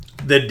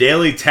The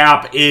Daily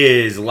Tap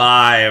is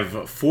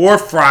live for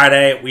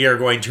Friday. We are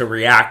going to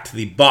react to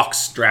the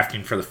Bucks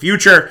drafting for the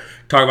future,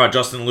 talk about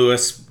Justin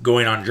Lewis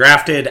going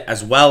undrafted,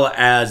 as well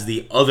as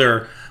the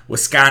other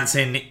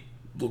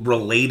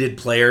Wisconsin-related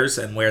players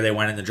and where they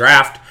went in the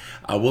draft.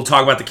 We'll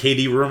talk about the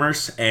KD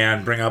rumors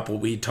and bring up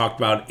what we talked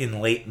about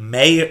in late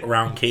May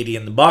around KD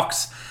and the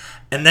Bucks.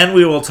 And then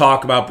we will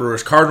talk about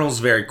Brewers Cardinals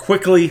very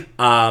quickly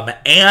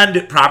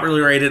and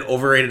properly rated,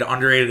 overrated,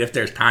 underrated if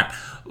there's time.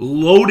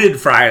 Loaded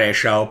Friday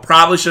show.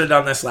 Probably should have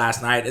done this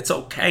last night. It's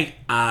okay.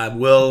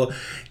 We'll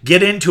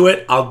get into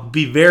it. I'll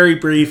be very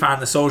brief on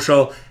the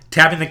social.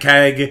 Tapping the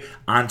Keg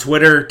on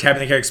Twitter,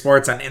 Tapping the Keg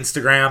Sports on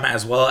Instagram,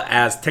 as well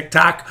as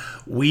TikTok.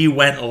 We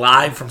went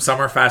live from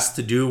Summerfest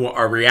to do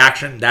our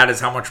reaction. That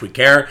is how much we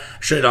care.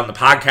 Should have done the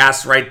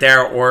podcast right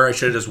there, or I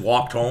should have just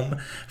walked home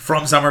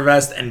from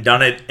Summerfest and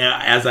done it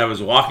as I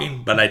was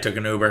walking, but I took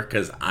an Uber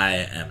because I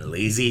am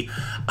lazy.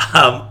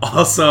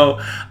 Also,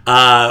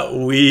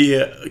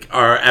 we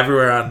are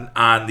everywhere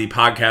on the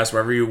podcast,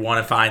 wherever you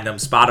want to find them.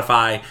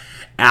 Spotify,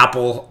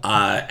 Apple,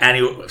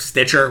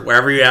 Stitcher,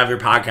 wherever you have your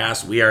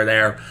podcast, we are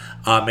there.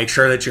 Make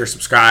sure that you're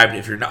subscribed.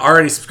 If you're not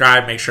already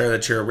subscribed, make sure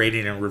that you're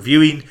rating and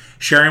reviewing,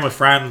 sharing with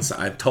friends.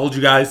 I've told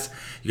you guys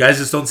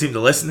just don't seem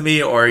to listen to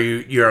me, or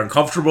you're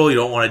uncomfortable, you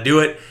don't want to do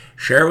it.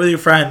 Share it with your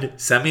friend,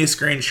 send me a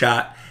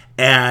screenshot,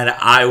 and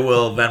I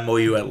will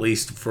Venmo you at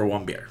least for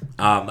one beer.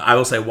 I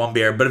will say one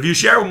beer, but if you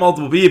share with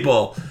multiple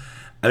people,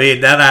 I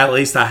mean, then at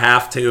least I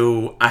have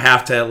to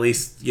at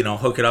least,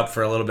 hook it up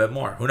for a little bit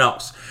more. Who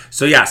knows?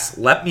 So yes,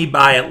 let me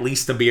buy at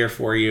least a beer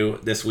for you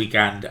this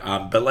weekend.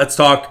 But let's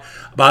talk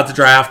about the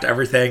draft,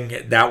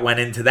 everything that went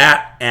into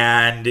that,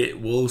 and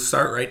we'll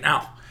start right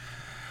now.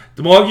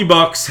 The Milwaukee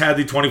Bucks had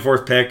the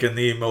 24th pick, and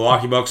the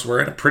Milwaukee Bucks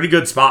were in a pretty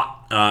good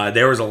spot.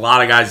 There was a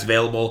lot of guys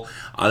available.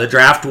 The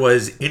draft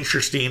was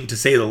interesting, to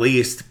say the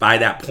least, by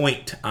that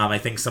point. I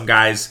think some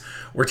guys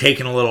were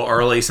taken a little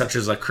early, such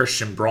as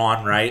Christian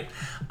Braun, right?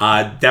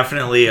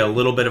 Definitely a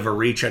little bit of a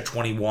reach at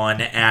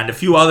 21, and a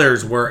few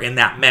others were in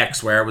that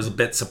mix where it was a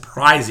bit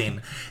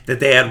surprising that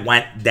they had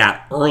went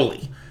that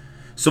early.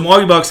 So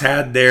Milwaukee Bucks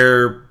had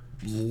their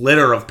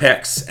litter of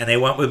picks, and they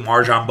went with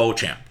MarJon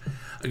Beauchamp,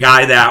 a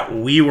guy that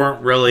we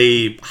weren't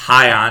really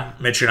high on,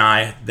 Mitch and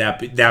I,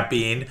 that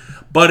being,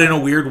 but in a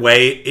weird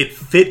way, it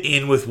fit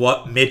in with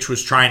what Mitch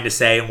was trying to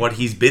say and what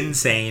he's been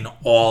saying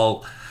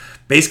all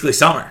basically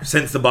summer,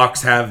 since the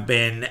Bucks have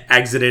been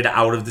exited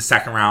out of the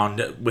second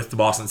round with the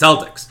Boston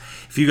Celtics.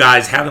 If you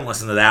guys haven't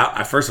listened to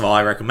that, first of all,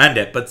 I recommend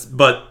it, but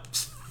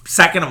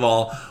second of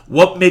all,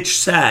 what Mitch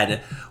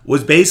said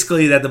was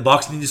basically that the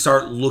Bucks need to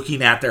start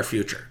looking at their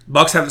future. The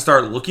Bucks have to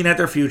start looking at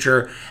their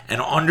future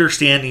and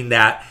understanding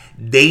that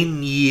they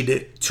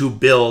need to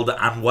build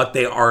on what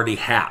they already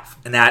have.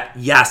 And that,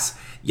 yes,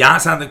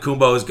 Giannis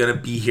Antetokounmpo is going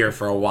to be here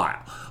for a while,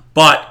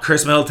 but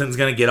Chris Middleton's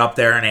going to get up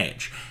there in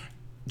age.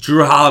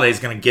 Jrue Holiday is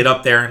going to get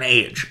up there in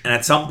age. And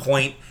at some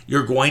point,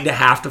 you're going to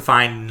have to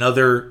find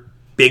another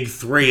big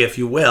three, if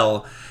you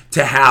will,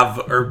 to have,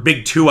 or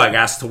big two, I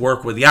guess, to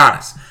work with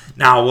Giannis.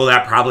 Now, will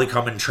that probably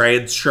come in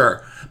trades?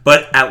 Sure.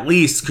 But at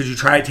least could you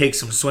try to take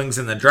some swings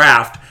in the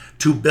draft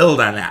to build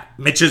on that?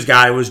 Mitch's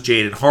guy was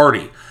Jaden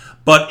Hardy.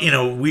 But in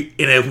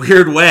a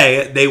weird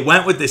way, they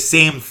went with the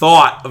same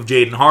thought of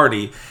Jaden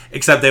Hardy,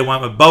 except they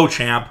went with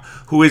Beauchamp,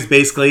 who is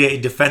basically a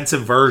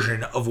defensive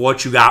version of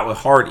what you got with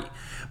Hardy.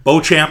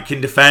 Beauchamp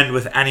can defend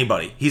with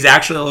anybody. He's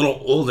actually a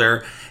little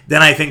older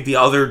than I think the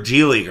other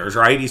G Leaguers,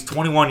 right? He's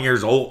 21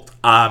 years old,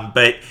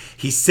 but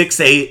he's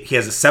 6'8". He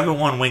has a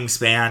 7'1"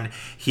 wingspan.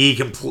 He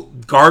can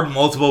guard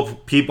multiple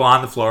people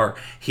on the floor.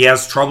 He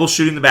has trouble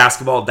shooting the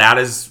basketball. That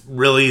is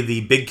really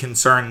the big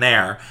concern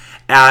there.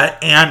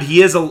 And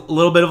he is a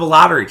little bit of a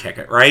lottery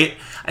ticket, right?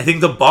 I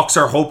think the Bucks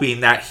are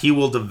hoping that he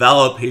will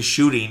develop his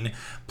shooting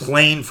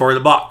playing for the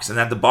Bucks, and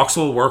that the Bucks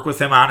will work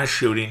with him on his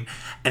shooting,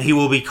 and he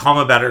will become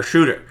a better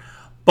shooter.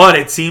 But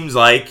it seems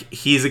like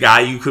he's a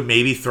guy you could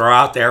maybe throw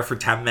out there for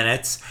 10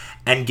 minutes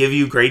and give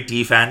you great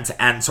defense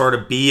and sort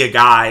of be a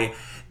guy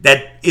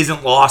that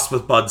isn't lost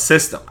with Bud's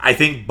system. I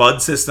think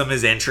Bud's system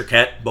is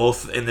intricate,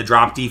 both in the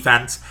drop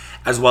defense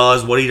as well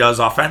as what he does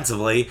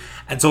offensively.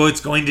 And so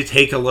it's going to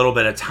take a little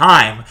bit of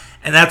time.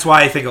 And that's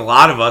why I think a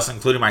lot of us,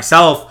 including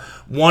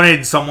myself,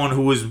 wanted someone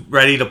who was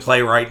ready to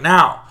play right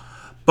now.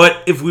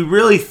 But if we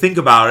really think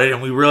about it and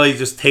we really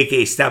just take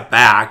a step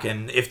back,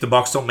 and if the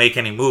Bucks don't make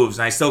any moves,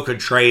 and I still could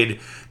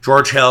trade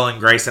George Hill and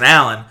Grayson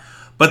Allen,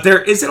 but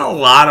there isn't a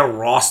lot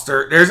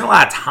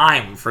of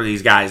time for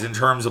these guys in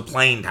terms of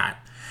playing time.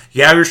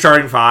 You have your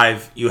starting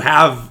five. You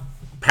have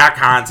Pat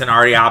Connaughton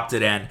already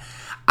opted in.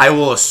 I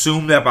will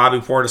assume that Bobby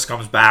Portis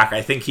comes back.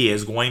 I think he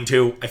is going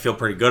to. I feel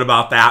pretty good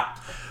about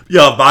that. You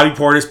have Bobby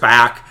Portis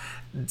back.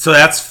 So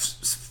that's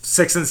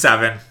 6 and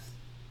 7.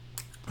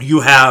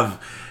 You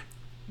have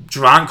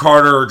Javon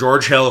Carter or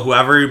George Hill,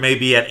 whoever he may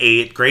be, at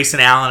 8.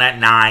 Grayson Allen at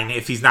 9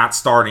 if he's not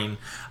starting.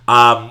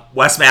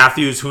 Wes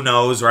Matthews, who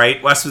knows,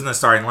 right? Wes was in the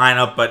starting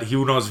lineup, but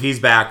who knows if he's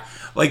back.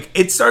 Like,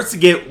 it starts to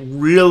get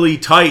really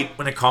tight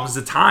when it comes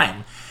to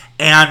time.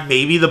 And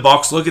maybe the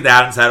Bucks look at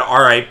that and said,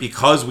 all right,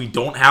 because we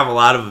don't have a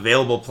lot of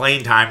available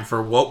playing time for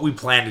what we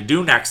plan to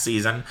do next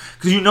season,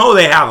 because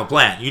they have a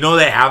plan.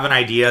 They have an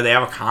idea. They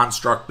have a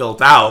construct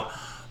built out.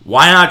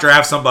 Why not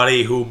draft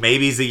somebody who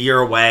maybe is a year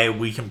away?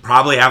 We can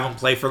probably have him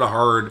play for the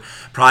Herd,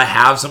 probably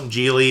have some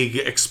G League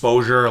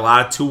exposure, a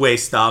lot of two-way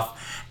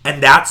stuff,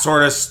 and that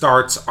sort of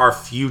starts our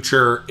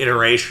future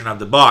iteration of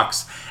the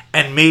Bucks.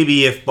 And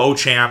maybe if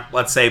Beauchamp,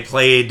 let's say,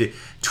 played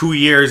 2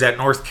 years at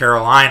North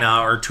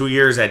Carolina or 2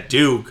 years at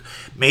Duke,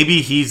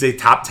 maybe he's a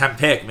top 10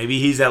 pick. Maybe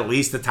he's at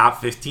least a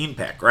top 15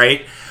 pick,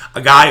 right?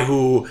 A guy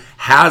who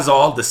has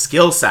all the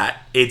skill set.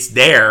 It's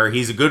there.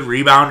 He's a good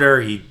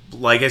rebounder. He,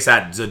 like I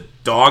said, is a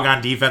dog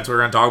on defense. We're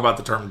going to talk about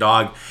the term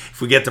dog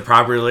if we get to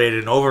properly rated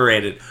and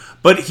overrated.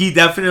 But he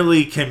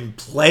definitely can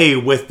play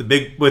with the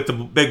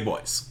big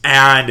boys.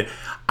 And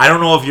I don't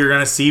know if you're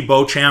going to see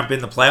Beauchamp in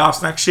the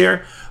playoffs next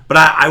year, but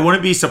I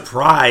wouldn't be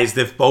surprised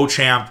if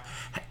Beauchamp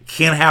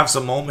can have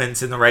some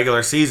moments in the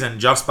regular season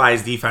just by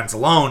his defense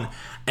alone,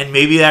 and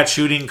maybe that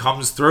shooting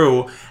comes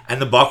through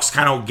and the Bucks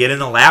kind of get in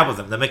the lab with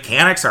him. The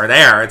mechanics are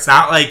there. It's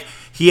not like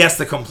he has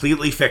to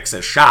completely fix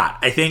his shot.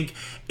 I think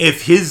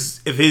if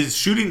his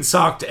shooting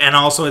sucked and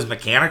also his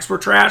mechanics were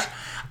trash,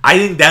 I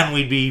think then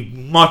we'd be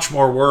much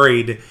more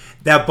worried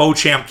that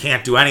Beauchamp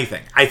can't do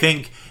anything. I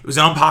think it was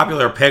an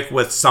unpopular pick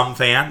with some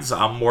fans,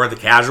 more the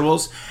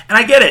casuals, and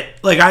I get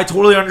it. Like, I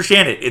totally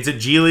understand it. It's a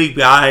G League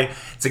guy.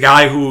 It's a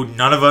guy who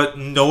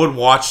no one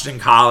watched in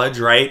college,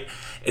 right?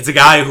 It's a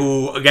guy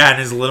who, again,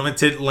 is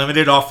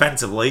limited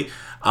offensively,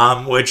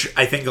 which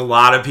I think a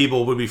lot of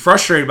people would be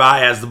frustrated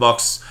by as the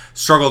Bucks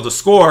struggle to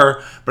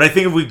score. But I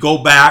think if we go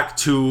back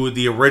to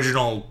the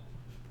original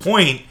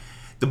point,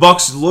 the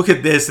Bucks look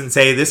at this and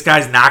say, this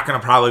guy's not going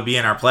to probably be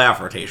in our playoff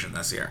rotation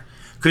this year.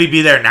 Could he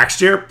be there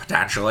next year?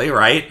 Potentially,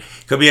 right?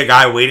 Could be a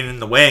guy waiting in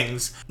the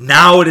wings.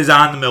 Now it is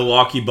on the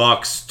Milwaukee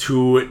Bucks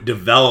to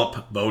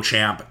develop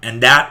Beauchamp,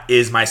 and that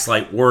is my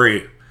slight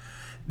worry.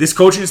 This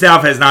coaching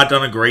staff has not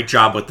done a great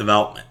job with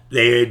development.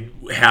 They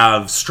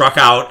have struck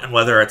out, and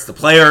whether it's the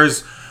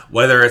players,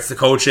 whether it's the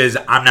coaches,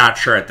 I'm not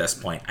sure at this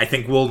point. I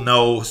think we'll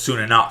know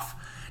soon enough.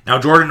 Now,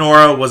 Jordan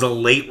Nwora was a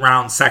late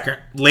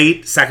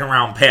second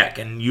round pick,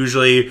 and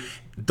usually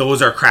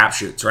those are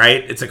crapshoots,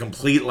 right? It's a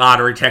complete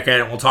lottery ticket,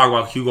 and we'll talk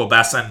about Hugo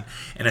Besson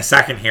in a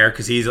second here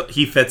because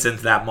he fits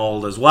into that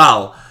mold as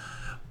well.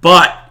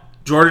 But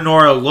Jordan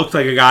Nwora looked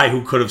like a guy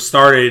who could have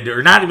started,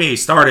 or not even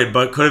started,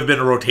 but could have been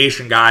a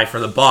rotation guy for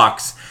the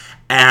Bucks,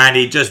 and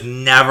he just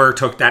never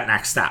took that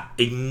next step.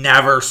 He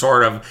never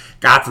sort of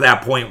got to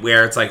that point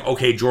where it's like,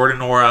 okay, Jordan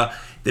Nwora,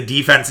 the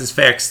defense is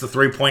fixed, the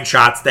three-point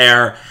shot's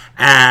there,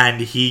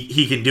 and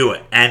he can do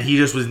it. And he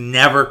just was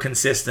never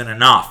consistent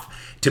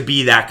enough to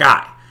be that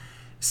guy.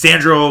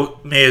 Sandro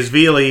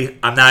Maizvili,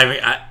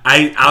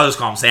 I'll just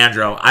call him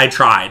Sandro. I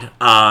tried.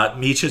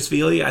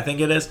 Michishvili, I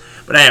think it is.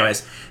 But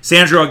anyways,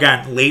 Sandro,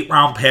 again, late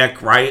round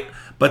pick, right?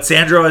 But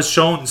Sandro has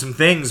shown some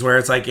things where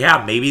it's like,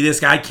 yeah, maybe this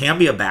guy can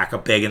be a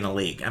backup big in the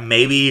league. And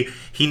maybe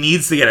he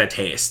needs to get a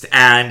taste.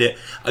 And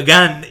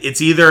again,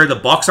 it's either the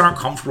Bucks aren't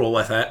comfortable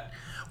with it,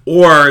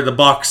 or the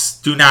Bucks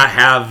do not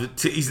have,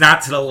 he's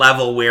not to the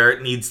level where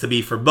it needs to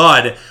be for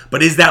Bud,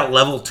 but is that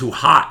level too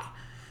high?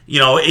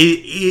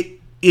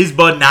 Is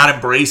Bud not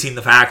embracing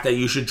the fact that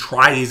you should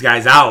try these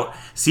guys out,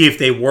 see if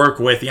they work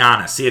with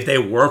Giannis, see if they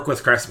work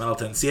with Chris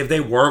Middleton, see if they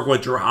work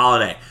with Jrue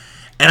Holiday?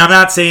 And I'm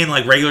not saying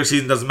like regular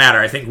season doesn't matter.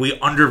 I think we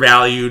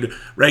undervalued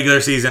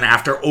regular season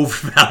after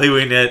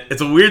overvaluing it.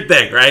 It's a weird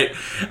thing, right?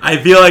 I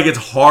feel like it's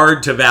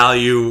hard to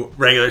value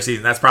regular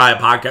season. That's probably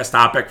a podcast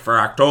topic for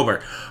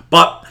October.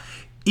 But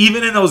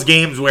even in those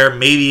games where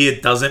maybe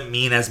it doesn't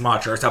mean as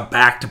much, or it's a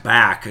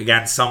back-to-back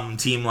against some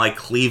team like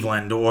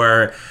Cleveland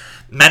or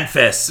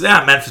Memphis.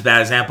 Yeah, Memphis,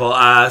 bad example.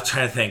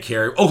 Trying to think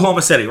here.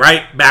 Oklahoma City,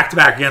 right?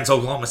 Back-to-back against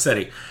Oklahoma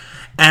City.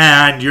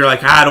 And you're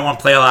like, I don't want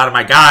to play a lot of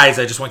my guys.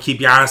 I just want to keep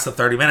Giannis to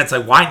 30 minutes.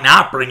 Like, why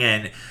not bring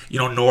in,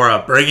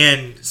 Nwora, bring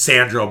in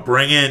Sandro,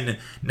 bring in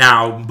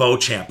now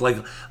Beauchamp? Like,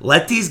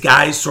 let these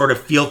guys sort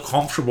of feel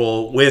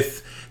comfortable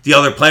with the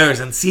other players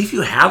and see if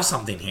you have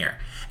something here.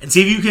 And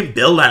see if you can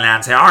build on that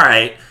and say, all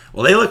right,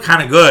 well, they look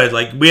kind of good.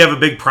 Like, we have a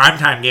big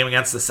primetime game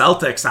against the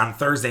Celtics on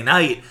Thursday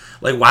night.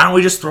 Like, why don't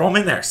we just throw them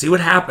in there? See what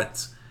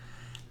happens.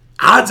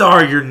 Odds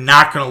are you're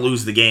not going to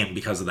lose the game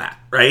because of that,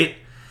 right?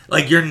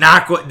 Like,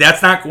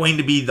 that's not going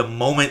to be the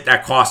moment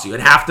that costs you.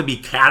 It'd have to be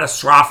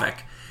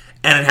catastrophic.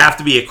 And it'd have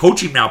to be a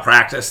coaching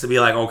malpractice to be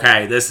like,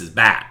 okay, this is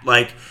bad.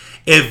 Like,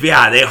 if, they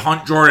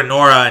hunt Jordan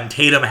Nwora and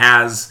Tatum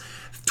has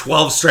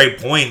 12 straight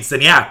points,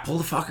 then pull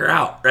the fucker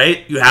out,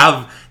 right?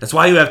 That's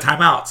why you have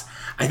timeouts.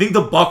 I think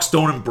the Bucks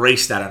don't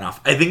embrace that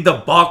enough. I think the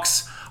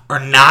Bucks are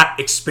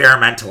not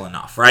experimental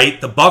enough, right?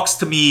 The Bucks,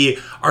 to me,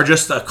 are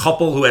just a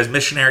couple who has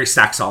missionary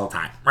sex all the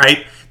time,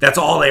 right? That's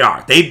all they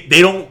are. They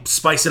don't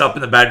spice it up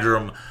in the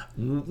bedroom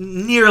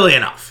nearly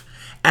enough.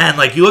 And,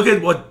 like, you look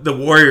at what the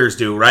Warriors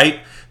do, right?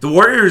 The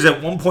Warriors,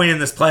 at one point in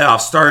this playoff,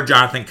 started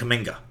Jonathan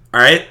Kuminga,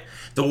 all right?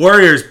 The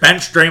Warriors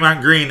benched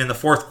Draymond Green in the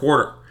fourth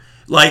quarter,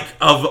 like,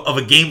 of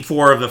a game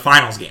 4 of the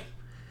finals game.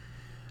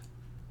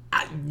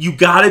 You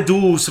got to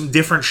do some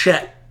different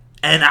shit.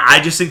 And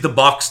I just think the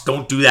Bucks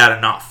don't do that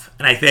enough.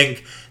 And I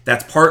think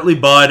that's partly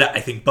Bud. I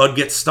think Bud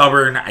gets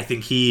stubborn. I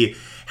think he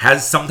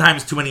has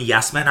sometimes too many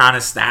yes men on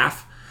his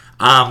staff.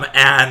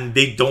 And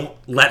they don't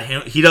let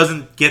him, he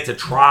doesn't get to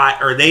try,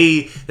 or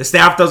the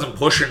staff doesn't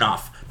push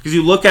enough. Because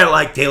you look at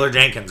like Taylor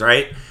Jenkins,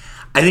 right?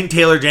 I think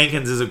Taylor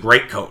Jenkins is a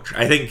great coach.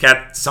 I think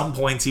at some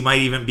points he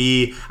might even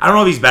be, I don't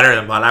know if he's better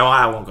than Bud.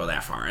 I won't go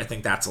that far. I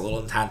think that's a little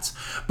intense.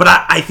 But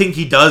I think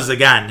he does,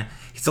 again,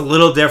 it's a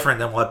little different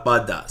than what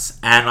Bud does.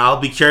 And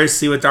I'll be curious to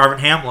see what Darvin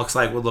Ham looks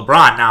like with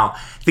LeBron. Now,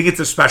 I think it's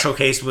a special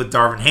case with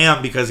Darvin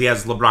Ham because he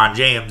has LeBron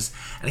James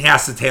and he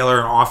has to tailor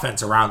an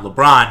offense around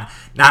LeBron,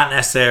 not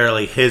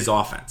necessarily his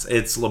offense.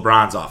 It's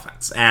LeBron's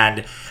offense.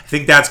 And I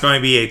think that's going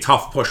to be a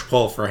tough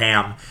push-pull for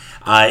Ham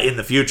in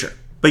the future.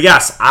 But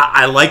yes,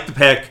 I like the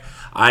pick.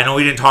 I know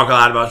we didn't talk a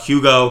lot about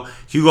Hugo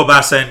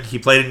Besson. He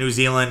played in New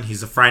Zealand.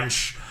 He's a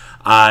French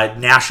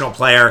national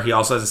player. He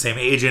also has the same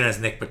agent as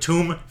Nick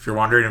Batum, if you're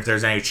wondering if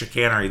there's any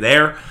chicanery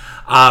there.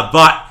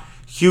 But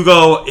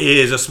Hugo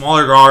is a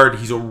smaller guard.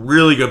 He's a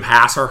really good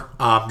passer,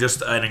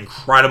 just an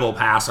incredible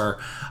passer.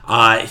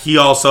 He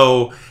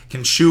also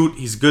can shoot.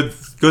 He's a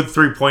good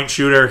three-point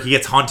shooter. He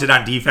gets hunted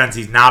on defense.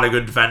 He's not a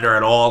good defender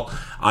at all.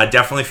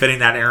 Definitely fitting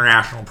that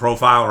international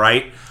profile,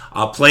 right?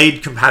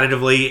 Played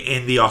competitively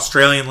in the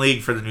Australian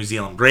League for the New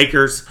Zealand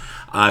Breakers.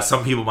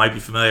 Some people might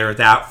be familiar with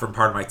that from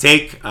Part of My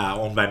Take,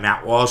 owned by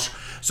Matt Walsh.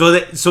 So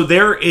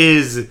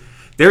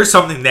there's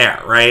something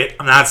there, right?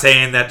 I'm not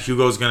saying that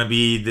Hugo's going to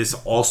be this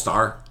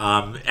all-star.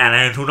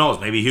 And who knows?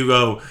 Maybe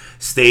Hugo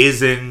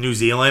stays in New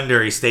Zealand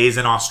or he stays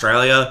in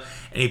Australia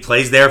and he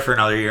plays there for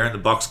another year and the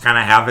Bucks kind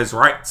of have his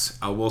rights.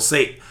 We'll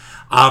see.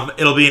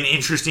 It'll be an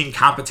interesting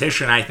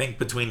competition, I think,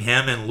 between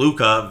him and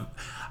Luka.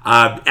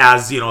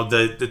 As you know,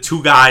 the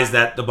two guys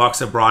that the Bucks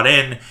have brought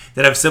in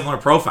that have similar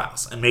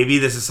profiles, and maybe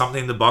this is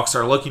something the Bucks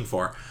are looking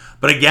for.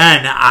 But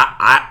again,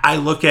 I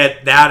look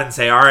at that and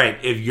say, all right,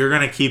 if you're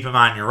going to keep him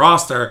on your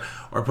roster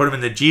or put him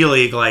in the G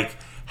League, like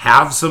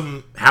have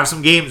some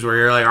games where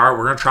you're like, all right,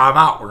 we're going to try him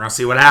out, we're going to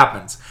see what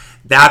happens.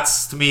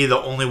 That's to me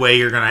the only way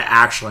you're going to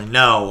actually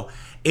know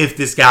if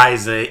this guy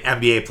is an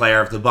NBA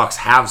player, if the Bucks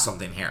have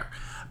something here.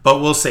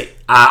 But we'll see.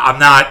 I'm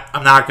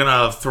not going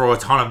to throw a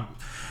ton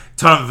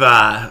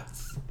of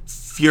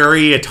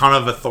fury, a ton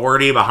of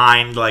authority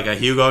behind like a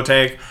Hugo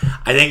take.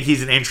 I think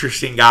he's an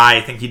interesting guy.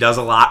 I think he does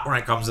a lot when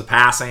it comes to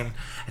passing.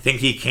 I think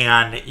he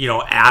can,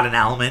 add an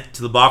element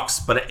to the Bucks,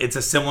 but it's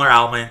a similar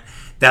element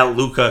that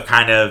Luka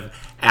kind of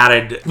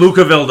added.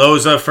 Luka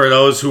Vildoza, for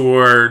those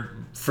who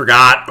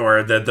forgot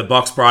or that the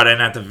Bucks brought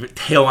in at the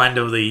tail end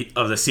of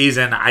the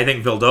season. I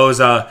think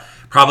Vildoza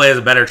probably has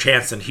a better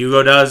chance than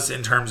Hugo does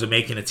in terms of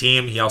making a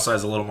team. He also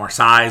has a little more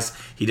size.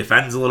 He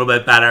defends a little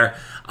bit better.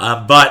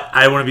 But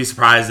I wouldn't be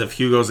surprised if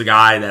Hugo's a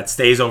guy that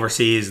stays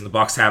overseas and the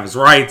Bucks have his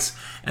rights,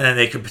 and then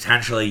they could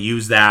potentially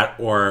use that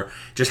or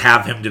just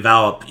have him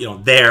develop,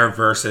 there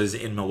versus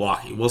in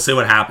Milwaukee. We'll see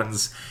what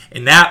happens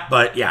in that.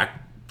 But yeah,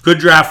 good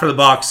draft for the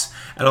Bucks.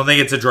 I don't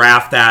think it's a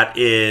draft that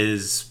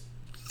is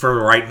for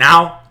right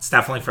now. It's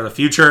definitely for the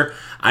future.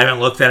 I haven't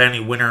looked at any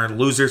winner and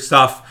loser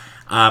stuff.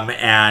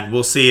 And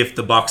we'll see if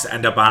the Bucks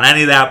end up on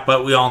any of that.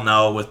 But we all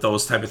know with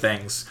those type of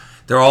things,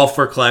 they're all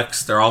for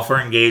clicks. They're all for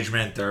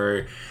engagement.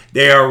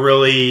 They are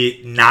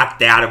really not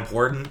that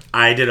important.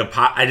 I did a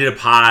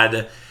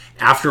pod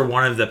after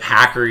one of the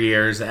Packer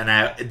years,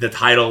 and the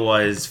title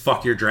was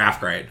 "Fuck Your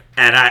Draft Grade,"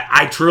 and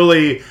I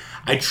truly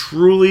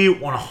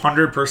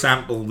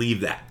 100%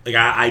 believe that. Like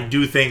I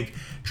do think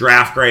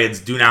draft grades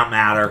do not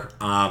matter.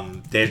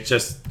 They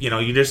just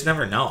you just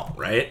never know,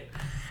 right?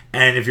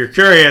 And if you're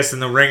curious,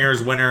 in the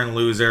Ringers winner and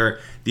loser,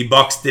 the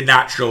Bucks did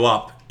not show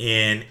up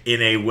in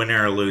a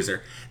winner or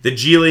loser. The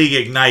G League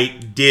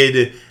Ignite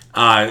did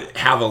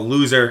have a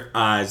loser,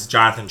 as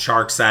Jonathan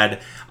Shark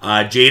said.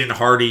 Jaden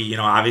Hardy,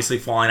 obviously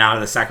falling out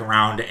of the second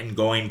round and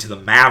going to the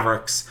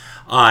Mavericks.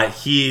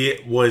 He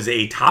was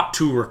a top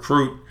 2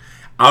 recruit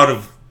out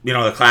of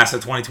the class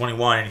of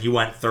 2021, and he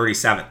went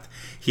 37th.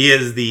 He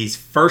is the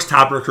first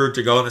top recruit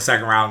to go in the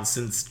second round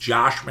since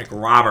Josh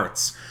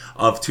McRoberts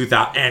of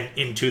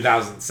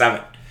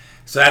 2007.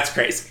 So that's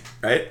crazy,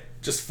 right?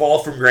 Just fall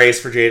from grace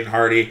for Jaden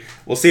Hardy.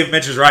 We'll see if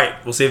Mitch is right.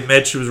 We'll see if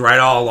Mitch was right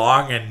all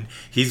along and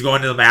he's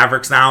going to the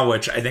Mavericks now,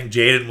 which I think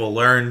Jaden will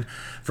learn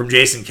from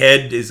Jason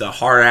Kidd is a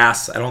hard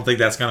ass. I don't think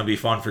that's going to be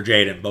fun for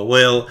Jaden, but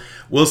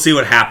we'll see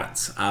what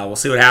happens. We'll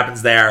see what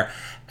happens there,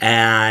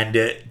 and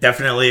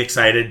definitely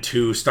excited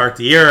to start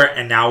the year,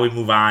 and now we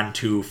move on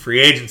to free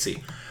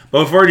agency.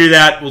 But before we do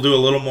that, we'll do a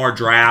little more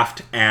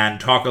draft and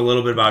talk a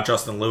little bit about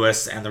Justin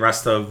Lewis and the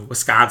rest of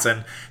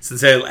Wisconsin.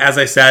 Since, as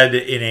I said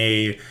in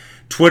a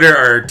Twitter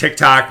or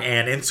TikTok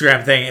and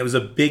Instagram thing, it was a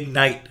big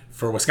night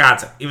for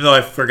Wisconsin. Even though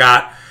I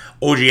forgot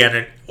OG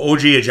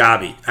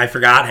Ajabi. I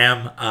forgot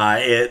him.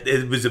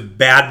 It was a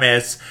bad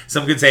miss.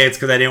 Some could say it's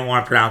because I didn't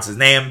want to pronounce his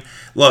name.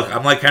 Look,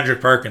 I'm like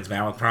Kendrick Perkins,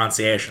 man, with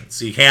pronunciation.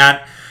 So you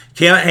can't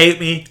hate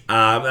me.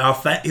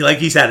 Like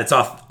he said, it's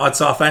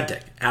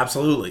authentic.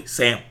 Absolutely.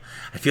 Same.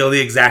 I feel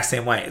the exact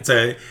same way. It's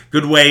a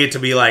good way to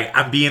be like,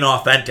 I'm being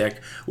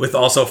authentic with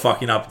also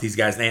fucking up these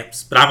guys'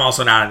 names. But I'm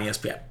also not on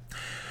ESPN.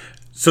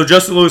 So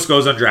Justin Lewis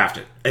goes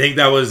undrafted. I think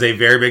that was a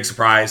very big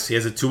surprise. He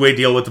has a two-way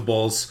deal with the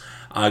Bulls.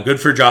 Good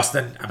for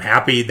Justin. I'm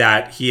happy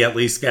that he at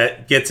least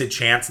gets a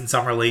chance in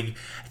Summer League.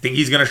 I think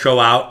he's going to show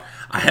out.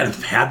 I had a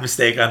bad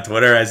mistake on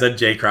Twitter. I said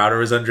Jay Crowder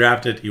was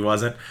undrafted. He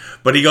wasn't.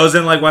 But he goes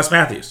in like Wes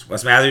Matthews.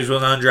 Wes Matthews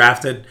was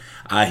undrafted.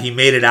 He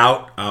made it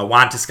out.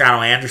 Juan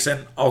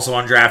Toscano-Anderson, also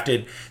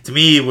undrafted. To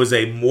me, it was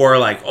a more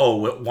like,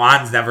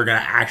 Juan's never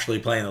going to actually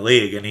play in the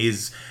league. And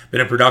he's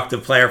been a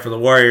productive player for the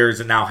Warriors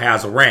and now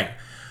has a ring.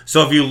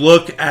 So if you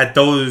look at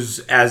those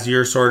as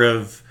your sort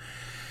of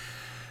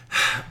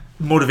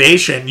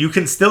motivation, you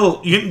can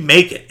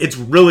make it. It's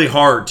really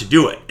hard to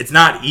do it. It's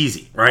not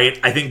easy, right?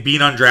 I think being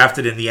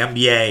undrafted in the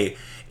NBA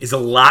is a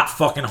lot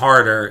fucking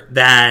harder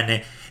than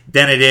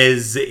it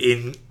is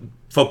in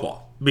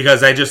football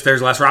because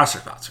there's less roster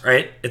spots,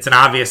 right? It's an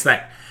obvious thing.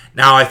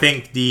 Now, I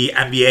think the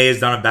NBA has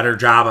done a better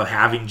job of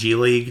having G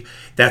League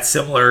that's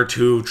similar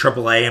to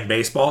AAA in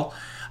baseball.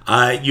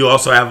 You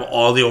also have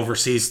all the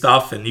overseas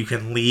stuff, and you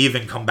can leave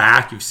and come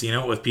back. You've seen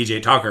it with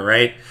PJ Tucker,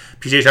 right?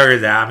 PJ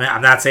Tucker,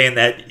 I'm not saying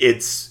that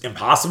it's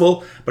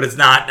impossible, but it's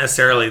not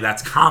necessarily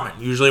that's common.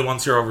 Usually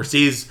once you're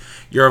overseas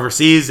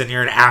and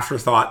you're an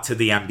afterthought to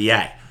the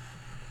NBA.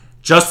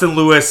 Justin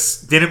Lewis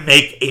didn't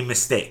make a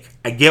mistake.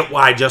 I get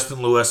why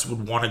Justin Lewis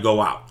would want to go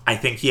out. I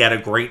think he had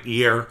a great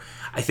year.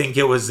 I think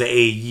it was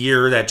a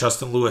year that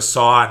Justin Lewis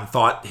saw and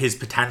thought his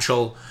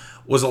potential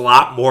was a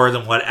lot more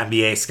than what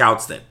NBA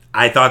scouts did.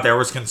 I thought there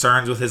was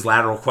concerns with his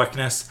lateral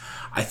quickness.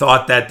 I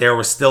thought that there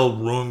was still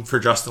room for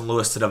Justin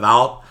Lewis to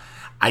develop.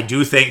 I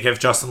do think if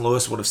Justin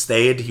Lewis would have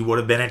stayed, he would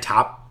have been a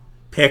top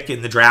pick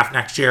in the draft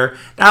next year.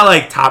 Not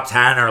like top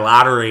 10 or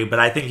lottery, but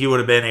I think he would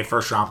have been a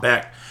first-round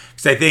pick.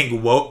 Because I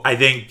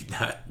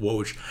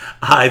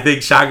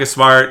think Shaka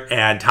Smart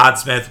and Todd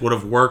Smith would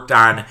have worked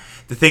on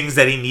the things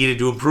that he needed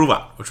to improve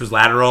on, which was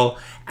lateral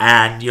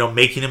and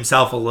making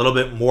himself a little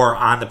bit more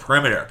on the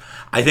perimeter.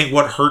 I think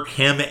what hurt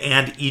him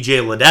and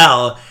EJ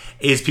Liddell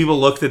is people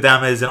looked at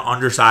them as an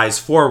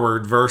undersized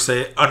forward and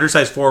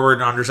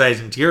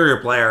undersized interior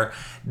player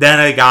than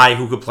a guy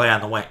who could play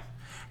on the wing.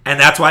 And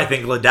that's why I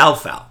think Liddell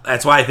fell.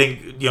 That's why I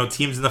think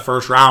teams in the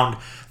first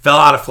round fell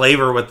out of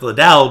flavor with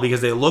Liddell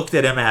because they looked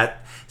at him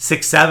at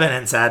 6'7"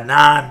 and said,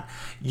 nah,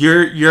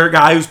 you're a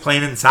guy who's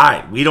playing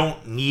inside. We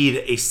don't need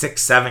a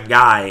 6'7"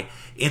 guy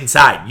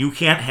inside. You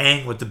can't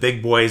hang with the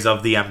big boys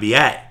of the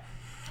NBA.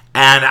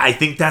 And I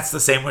think that's the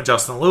same with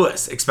Justin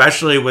Lewis,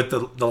 especially with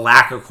the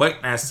lack of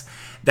quickness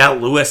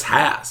that Lewis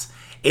has.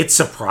 It's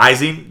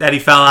surprising that he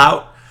fell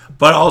out,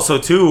 but also,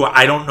 too,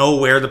 I don't know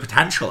where the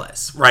potential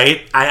is,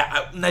 right?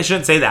 I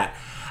shouldn't say that.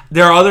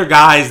 There are other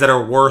guys that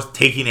are worth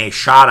taking a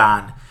shot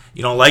on,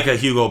 like a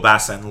Hugo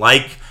Besson,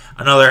 like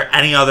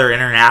any other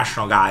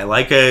international guy,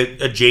 like a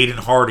Jaden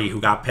Hardy who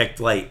got picked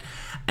late.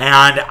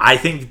 And I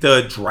think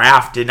the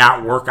draft did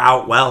not work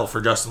out well for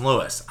Justin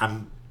Lewis.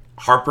 I'm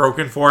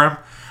heartbroken for him.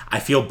 I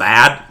feel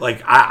bad.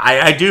 Like,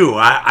 I do.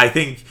 I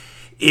think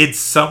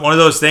it's one of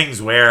those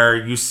things where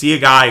you see a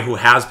guy who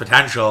has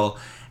potential,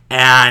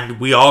 and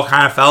we all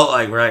kind of felt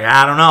like, we're like,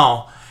 I don't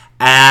know.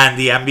 And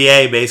the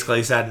NBA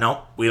basically said,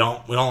 nope, we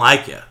don't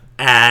like you.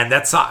 And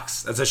that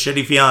sucks. That's a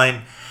shitty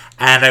feeling.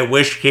 And I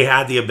wish he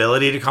had the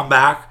ability to come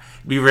back.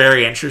 It'd be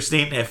very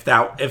interesting if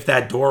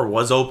that door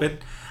was open.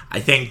 I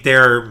think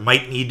there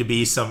might need to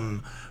be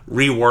some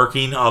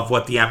reworking of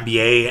what the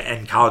NBA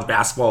and college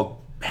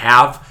basketball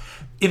have.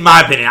 In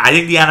my opinion, I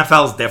think the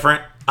NFL is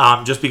different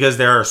just because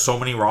there are so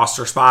many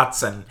roster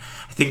spots, and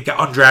I think the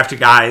undrafted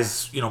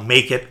guys,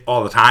 make it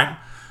all the time.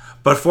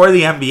 But for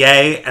the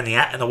NBA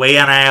and the way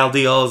NIL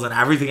deals and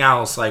everything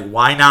else, like,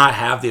 why not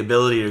have the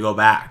ability to go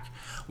back?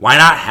 Why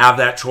not have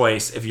that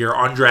choice if you're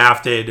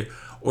undrafted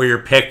or you're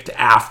picked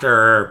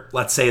after,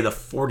 let's say, the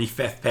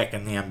 45th pick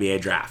in the NBA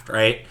draft,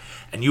 right?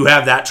 And you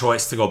have that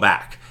choice to go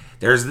back.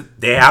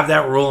 They have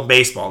that rule in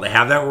baseball. They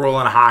have that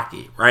rule in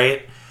hockey,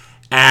 right?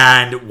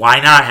 And why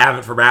not have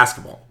it for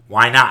basketball?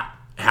 Why not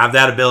have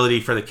that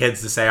ability for the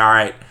kids to say, all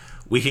right,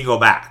 we can go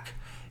back?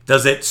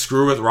 Does it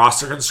screw with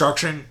roster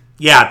construction?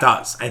 Yeah, it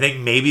does. I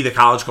think maybe the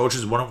college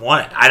coaches wouldn't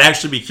want it. I'd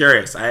actually be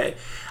curious. I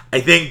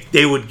think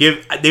they would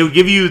give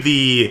you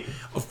the,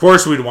 of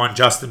course we'd want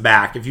Justin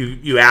back if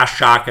you ask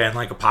Shaka in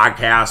like a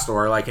podcast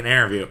or like an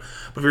interview.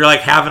 But if you're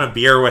like having a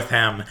beer with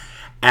him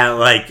at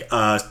like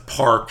a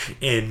park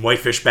in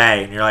Whitefish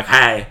Bay and you're like,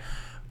 hey,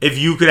 if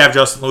you could have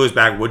Justin Lewis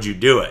back, would you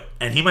do it?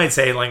 And he might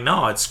say, like,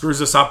 no, it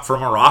screws us up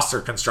from a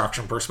roster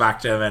construction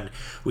perspective, and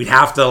we'd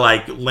have to,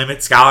 like,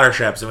 limit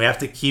scholarships, and we have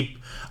to keep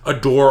a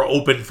door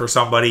open for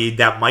somebody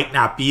that might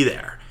not be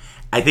there.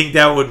 I think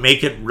that would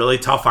make it really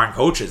tough on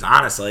coaches,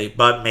 honestly,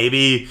 but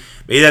maybe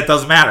that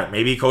doesn't matter.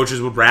 Maybe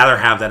coaches would rather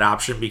have that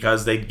option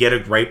because they'd get a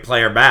great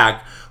player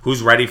back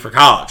who's ready for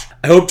college.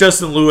 I hope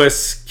Justin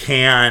Lewis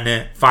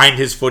can find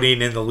his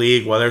footing in the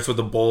league, whether it's with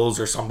the Bulls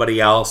or somebody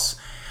else.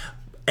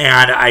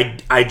 And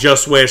I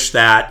just wish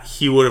that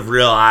he would have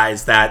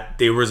realized that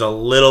there was a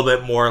little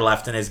bit more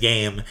left in his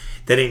game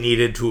that he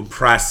needed to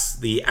impress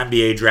the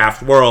NBA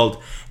draft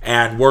world,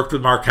 and worked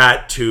with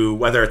Marquette to,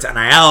 whether it's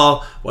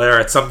NIL, whether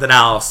it's something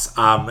else,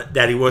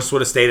 that he would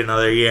have stayed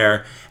another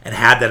year and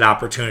had that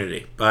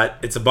opportunity. But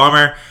it's a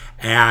bummer,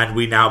 and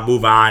we now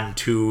move on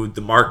to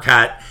the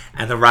Marquette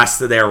and the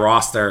rest of their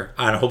roster,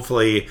 and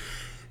hopefully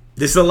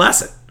this is a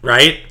lesson,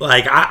 right?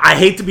 Like, I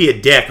hate to be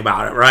a dick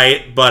about it,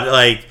 right? But,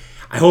 like,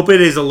 I hope it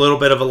is a little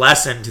bit of a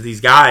lesson to these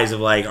guys of,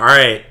 like, all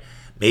right,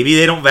 maybe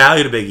they don't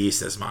value the Big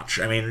East as much.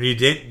 I mean, you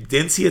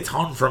didn't see a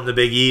ton from the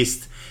Big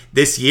East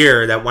this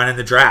year that went in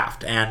the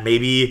draft, and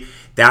maybe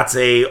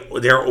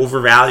they're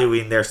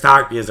overvaluing their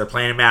stock because they're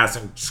playing in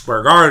Madison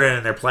Square Garden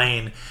and they're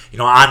playing,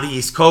 on the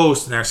East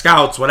Coast and their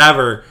scouts,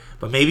 whatever.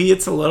 But maybe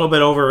it's a little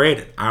bit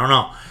overrated. I don't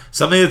know.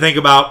 Something to think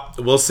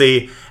about. We'll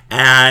see.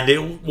 And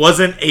it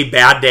wasn't a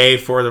bad day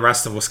for the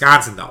rest of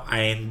Wisconsin, though.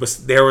 I mean,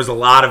 there was a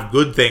lot of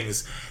good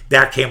things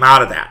that came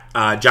out of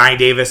that. Johnny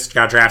Davis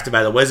got drafted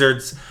by the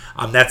Wizards.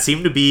 That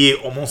seemed to be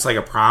almost like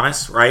a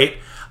promise, right?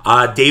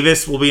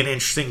 Davis will be an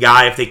interesting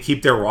guy if they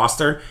keep their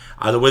roster.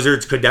 The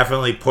Wizards could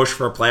definitely push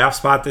for a playoff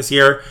spot this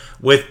year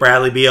with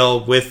Bradley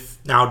Beal, with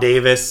now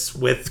Davis,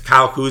 with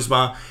Kyle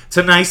Kuzma. It's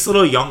a nice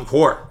little young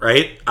core,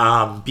 right?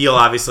 Beal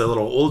obviously a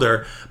little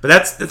older, but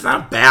that's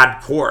not a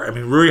bad core. I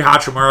mean, Rui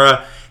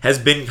Hachimura has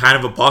been kind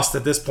of a bust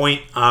at this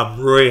point.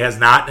 Rui has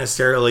not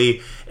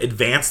necessarily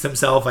advanced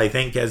himself, I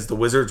think, as the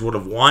Wizards would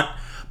have want.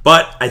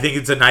 But I think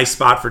it's a nice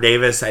spot for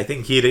Davis. I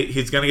think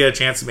he's going to get a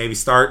chance to maybe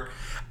start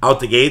out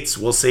the gates.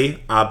 We'll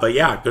see. But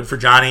yeah, good for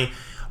Johnny.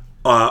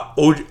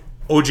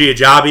 OG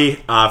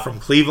Ajabi from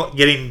Cleveland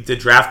getting the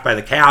draft by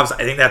the Cavs.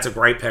 I think that's a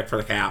great pick for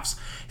the Cavs.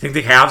 I think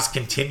the Cavs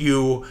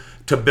continue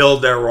to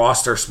build their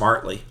roster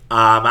smartly.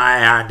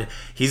 And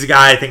he's a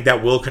guy I think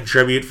that will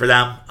contribute for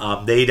them.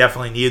 They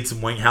definitely need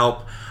some wing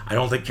help. I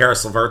don't think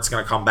Karis LeVert's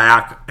going to come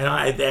back. And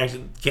I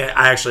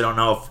actually don't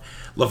know if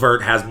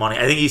LeVert has money.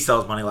 I think he still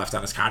has money left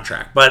on his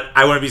contract. But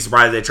I wouldn't be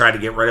surprised if they tried to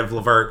get rid of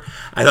LeVert.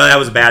 I thought that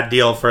was a bad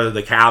deal for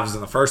the Cavs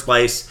in the first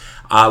place.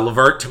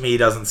 LeVert, to me,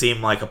 doesn't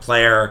seem like a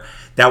player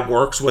that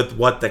works with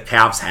what the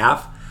Cavs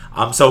have.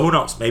 So who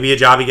knows? Maybe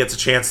Ajabi gets a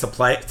chance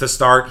to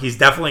start. He's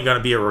definitely going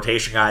to be a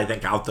rotation guy, I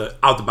think, out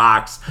the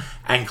box.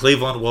 And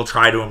Cleveland will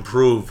try to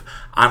improve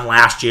on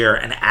last year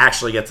and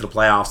actually get to the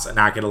playoffs and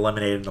not get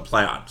eliminated in the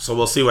playoffs. So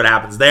we'll see what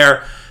happens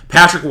there.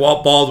 Patrick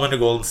Baldwin to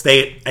Golden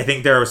State. I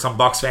think there are some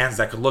Bucks fans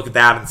that could look at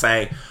that and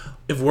say,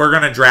 if we're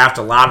going to draft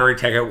a lottery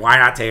ticket, why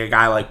not take a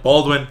guy like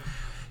Baldwin?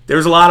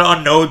 There's a lot of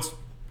unknowns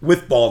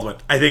with Baldwin.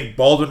 I think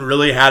Baldwin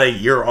really had a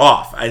year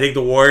off. I think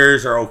the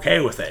Warriors are okay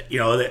with it.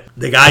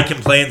 The guy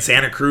can play in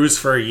Santa Cruz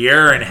for a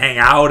year and hang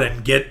out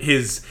and get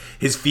his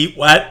feet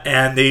wet,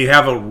 and they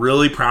have a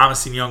really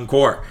promising young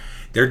core.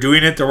 They're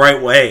doing it the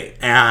right way,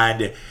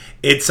 and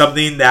it's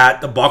something that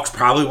the Bucks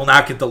probably will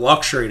not get the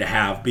luxury to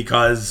have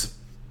because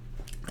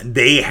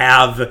they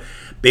have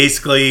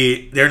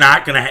basically, they're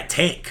not going to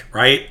tank,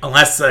 right?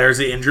 Unless there's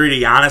an injury to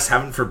Giannis,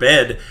 heaven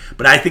forbid.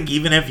 But I think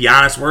even if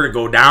Giannis were to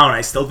go down,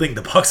 I still think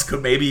the Bucks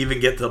could maybe even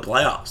get to the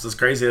playoffs, as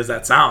crazy as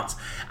that sounds.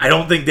 I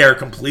don't think they're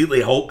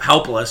completely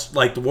helpless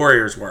like the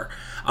Warriors were.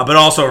 But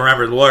also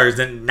remember, the Warriors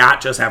did not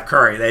just have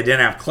Curry. They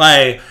didn't have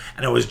Clay,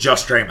 and it was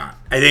just Draymond.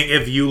 I think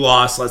if you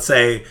lost, let's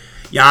say,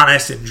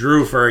 Giannis and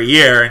Drew for a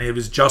year, and it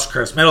was just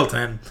Chris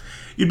Middleton,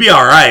 you'd be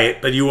all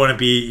right, but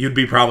you'd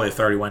be probably a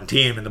 31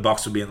 team, and the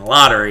Bucks would be in the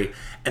lottery.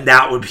 And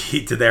that would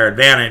be to their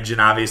advantage and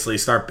obviously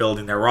start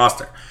building their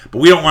roster.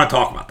 But we don't want to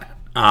talk about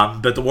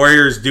that. But the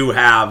Warriors do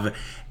have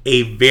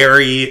a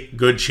very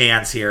good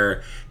chance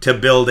here to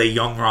build a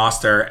young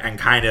roster and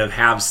kind of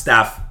have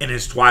Steph in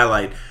his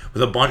twilight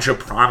with a bunch of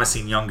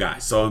promising young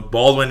guys. So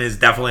Baldwin is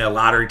definitely a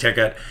lottery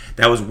ticket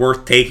that was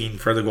worth taking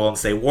for the Golden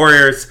State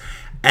Warriors.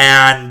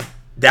 And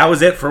that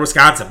was it for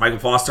Wisconsin. Michael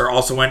Foster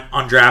also went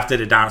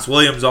undrafted. Adonis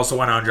Williams also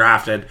went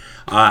undrafted.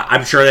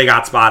 I'm sure they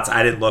got spots.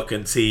 I didn't look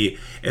and see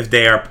if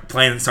they are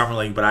playing in Summer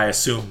League, but I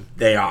assume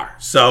they are.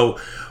 So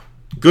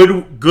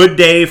good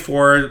day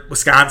for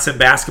Wisconsin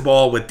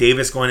basketball with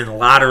Davis going in the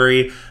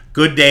lottery.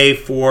 Good day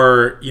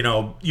for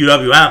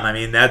UWM. I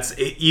mean, that's,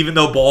 even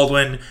though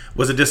Baldwin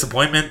was a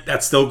disappointment,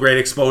 that's still great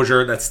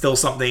exposure. That's still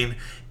something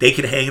they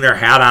could hang their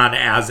hat on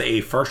as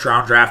a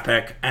first-round draft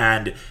pick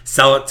and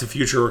sell it to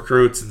future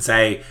recruits and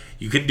say,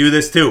 you can do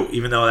this too,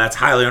 even though that's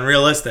highly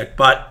unrealistic.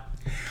 But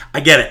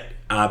I get it.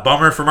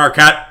 Bummer for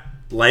Marquette.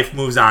 Life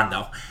moves on,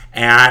 though.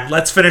 And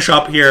let's finish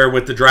up here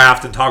with the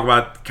draft and talk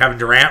about Kevin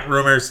Durant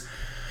rumors.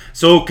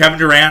 So Kevin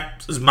Durant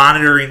is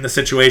monitoring the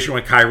situation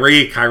with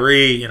Kyrie.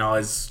 Kyrie,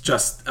 is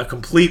just a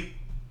complete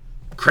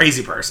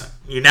crazy person.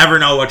 You never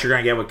know what you're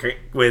going to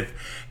get with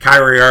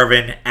Kyrie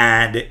Irving,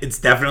 and it's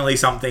definitely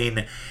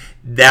something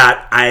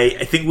that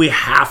I think we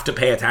have to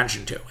pay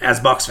attention to as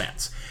Bucks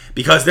fans,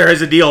 because there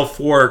is a deal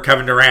for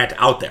Kevin Durant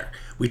out there.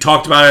 We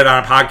talked about it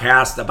on a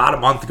podcast about a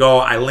month ago.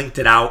 I linked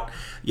it out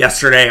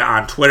yesterday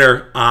on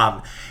Twitter.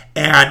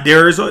 And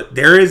there is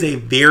a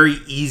very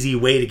easy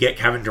way to get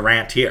Kevin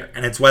Durant here.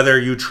 And it's whether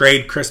you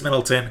trade Chris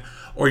Middleton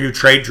or you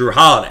trade Drew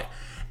Holiday.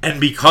 And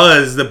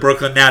because the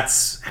Brooklyn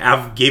Nets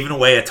have given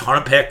away a ton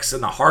of picks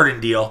in the Harden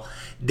deal,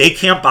 they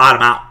can't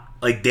bottom out.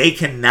 Like, they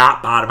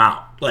cannot bottom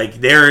out.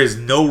 Like, there is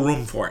no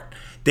room for it.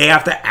 They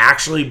have to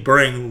actually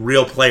bring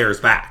real players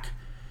back.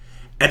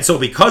 And so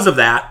because of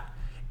that,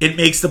 it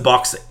makes the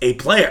Bucks a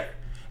player.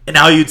 And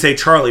now you'd say,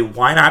 Charlie,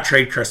 why not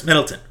trade Chris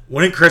Middleton?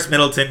 Wouldn't Chris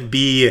Middleton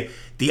be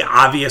the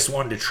obvious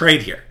one to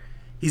trade here?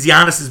 He's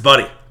Giannis's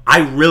buddy. I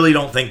really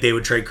don't think they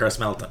would trade Chris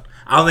Middleton.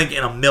 I don't think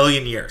in a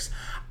million years.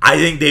 I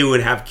think they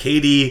would have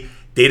KD.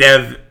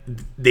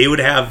 They would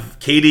have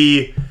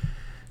KD,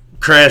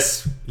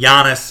 Chris,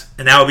 Giannis,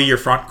 and that would be your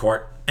front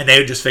court. And they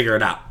would just figure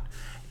it out.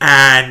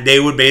 And they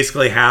would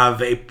basically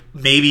have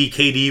maybe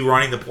KD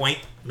running the point,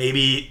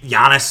 maybe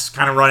Giannis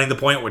kind of running the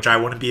point, which I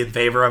wouldn't be in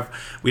favor of.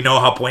 We know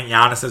how point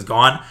Giannis has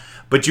gone.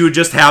 But you would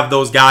just have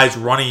those guys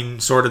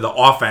running sort of the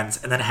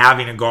offense and then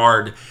having a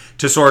guard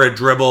to sort of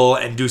dribble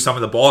and do some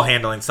of the ball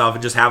handling stuff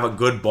and just have a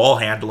good ball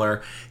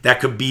handler that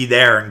could be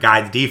there and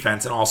guide the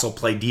defense and also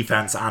play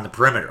defense on the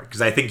perimeter.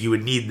 Because I think you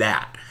would need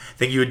that. I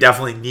think you would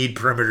definitely need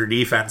perimeter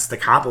defense to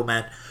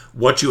complement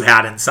what you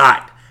had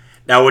inside.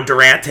 Now, would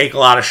Durant take a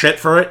lot of shit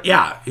for it?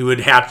 Yeah, he would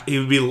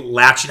be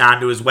latching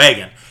onto his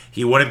wagon.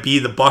 He wouldn't be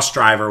the bus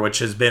driver, which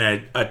has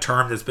been a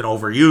term that's been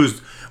overused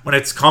when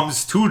it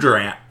comes to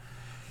Durant.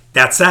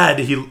 That said,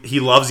 he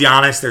loves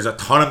Giannis. There's a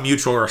ton of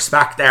mutual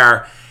respect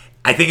there.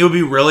 I think it would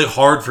be really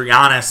hard for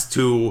Giannis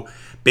to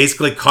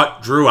basically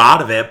cut Drew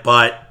out of it,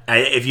 but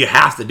if you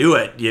have to do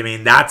it, I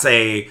mean, that's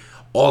a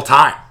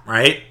all-time,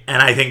 right?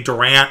 And I think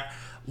Durant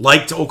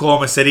liked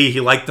Oklahoma City. He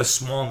liked the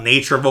small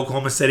nature of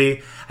Oklahoma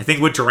City. I think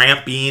with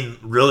Durant being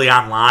really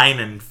online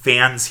and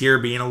fans here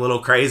being a little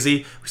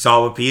crazy, we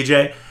saw it with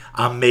PJ,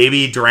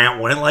 maybe Durant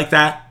wouldn't like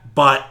that,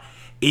 but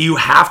you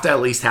have to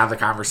at least have the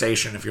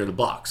conversation if you're the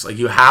Bucks. Like,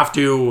 you have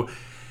to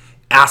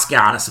ask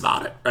Giannis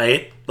about it,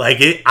 right? Like,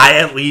 I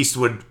at least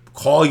would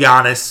call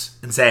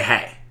Giannis and say,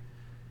 hey,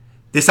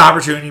 this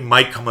opportunity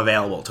might come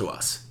available to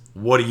us.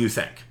 What do you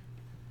think?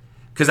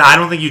 Because I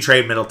don't think you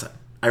trade Middleton.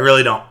 I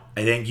really don't.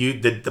 I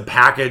think the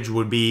package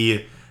would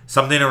be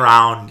something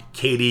around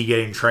KD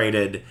getting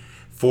traded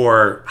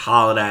for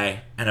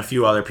Holiday and a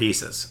few other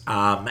pieces.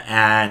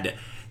 And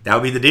that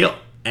would be the deal.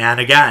 And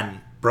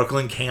again,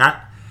 Brooklyn can't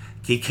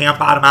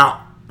bottom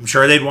out. I'm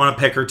sure they'd want a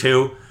pick or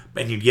two,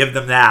 and you give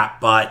them that,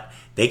 but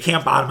they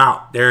can't bottom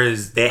out.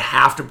 They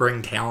have to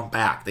bring talent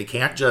back. They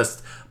can't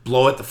just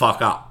blow it the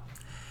fuck up.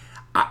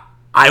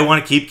 I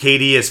want to keep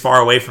KD as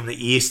far away from the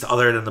East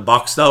other than the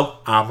Bucks, though.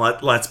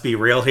 Let's be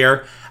real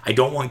here. I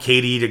don't want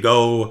KD to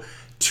go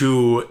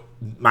to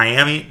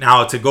Miami.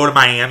 Now, to go to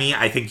Miami,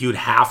 I think you'd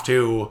have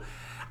to...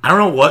 I don't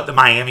know what the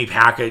Miami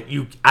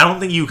package... I don't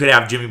think you could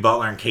have Jimmy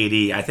Butler and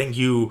KD. I think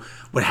you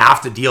would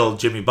have to deal with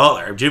Jimmy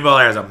Butler. If Jimmy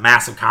Butler has a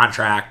massive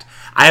contract,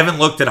 I haven't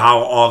looked at how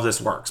all of this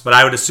works, but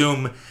I would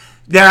assume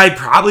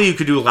that you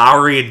could do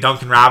Lowry and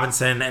Duncan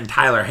Robinson and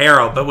Tyler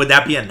Herro, but would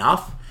that be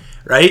enough,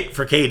 right,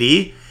 for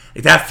KD?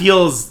 Like, that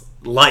feels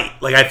light.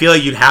 Like, I feel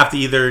like you'd have to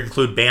either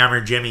include Bam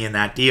or Jimmy in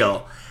that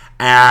deal.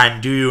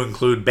 And do you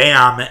include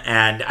Bam?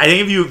 And I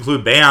think if you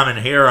include Bam and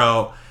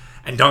Herro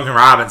and Duncan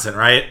Robinson,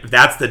 right, if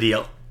that's the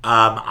deal,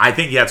 I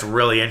think that's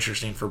really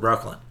interesting for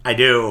Brooklyn. I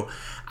do.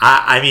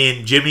 I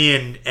mean,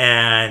 Jimmy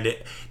and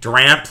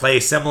Durant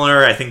play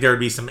similar. I think there would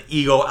be some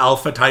ego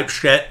alpha type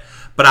shit,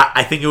 but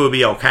I think it would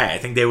be okay. I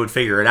think they would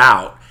figure it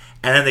out.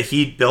 And then the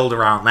Heat build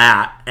around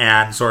that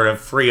and sort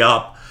of free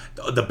up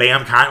the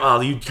Bam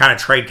you kind of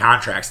trade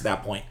contracts at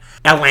that point.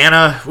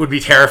 Atlanta would be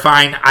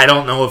terrifying. I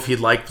don't know if he'd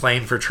like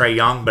playing for Trae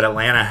Young, but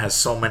Atlanta has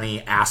so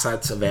many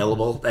assets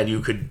available that you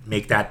could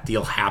make that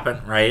deal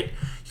happen, right?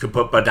 You could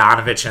put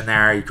Bogdanovich in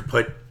there. You could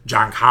put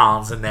John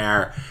Collins in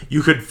there.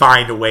 You could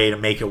find a way to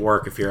make it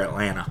work if you're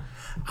Atlanta.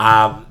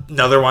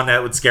 Another one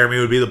that would scare me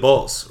would be the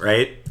Bulls,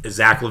 right? Is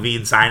Zach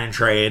LaVine sign and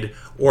trade,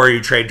 or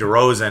you trade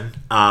DeRozan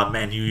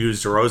and you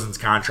use DeRozan's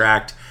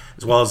contract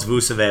as well as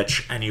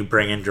Vucevic and you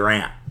bring in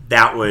Durant.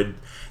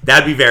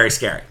 That'd be very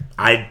scary.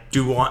 I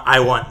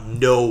want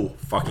no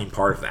fucking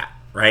part of that,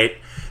 right?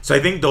 So I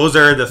think those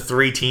are the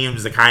three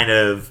teams to kind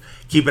of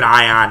keep an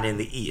eye on in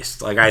the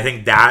East. Like, I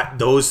think that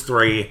those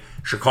three,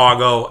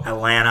 Chicago,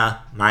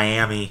 Atlanta,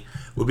 Miami,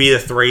 would be the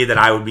three that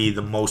I would be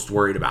the most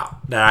worried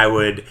about. That I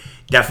would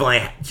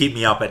definitely keep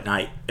me up at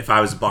night if I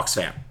was a Bucks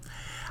fan.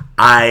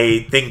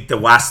 I think the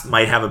West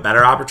might have a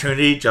better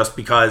opportunity just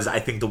because I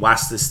think the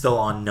West is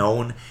still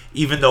unknown.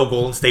 Even though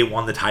Golden State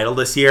won the title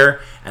this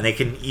year and they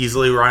can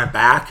easily run it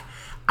back,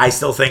 I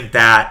still think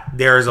that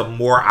there is a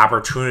more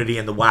opportunity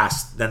in the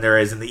West than there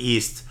is in the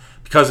East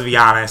because of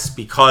Giannis,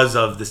 because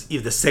of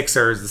the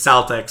Sixers, the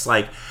Celtics.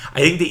 Like,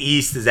 I think the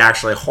East is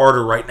actually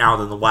harder right now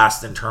than the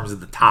West in terms of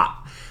the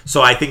top.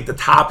 So I think the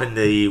top in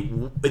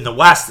the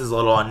West is a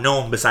little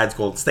unknown besides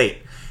Golden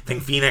State. I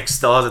think Phoenix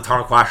still has a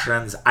ton of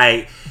questions.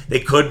 They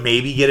could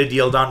maybe get a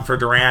deal done for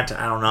Durant.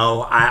 I don't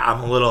know.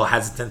 I'm a little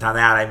hesitant on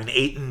that. I mean,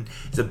 Ayton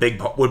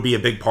would be a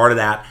big part of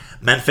that.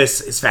 Memphis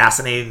is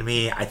fascinating to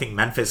me. I think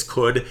Memphis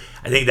could.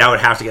 I think that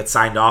would have to get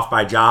signed off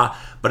by Ja.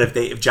 But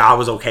if Ja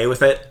was okay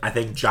with it, I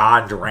think Ja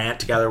and Durant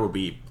together would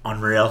be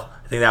unreal.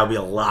 I think that would be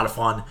a lot of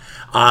fun.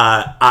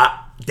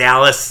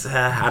 Dallas,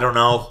 I don't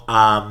know.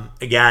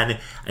 Again,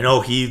 I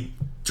know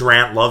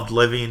Durant loved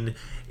living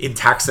in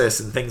Texas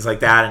and things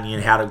like that, and you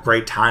had a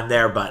great time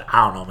there. But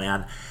I don't know,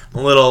 man. I'm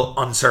a little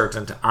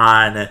uncertain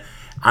on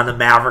the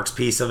Mavericks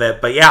piece of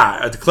it. But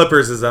yeah, the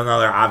Clippers is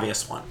another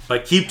obvious one.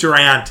 But keep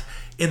Durant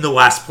in the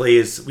West,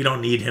 please. We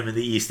don't need him in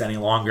the East any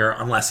longer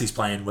unless he's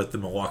playing with the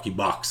Milwaukee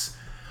Bucks.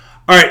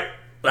 All right.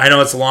 I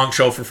know it's a long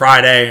show for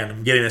Friday, and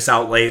I'm getting this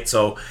out late,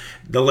 so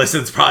the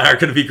listens probably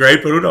aren't going to be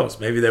great, but who knows?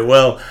 Maybe they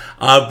will.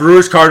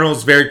 Brewers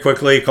Cardinals, very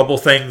quickly. A couple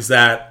things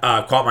that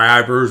caught my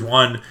eye. Brewers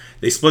won.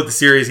 They split the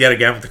series yet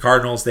again with the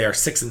Cardinals. They are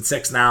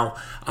 6-6 now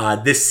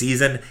this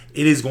season.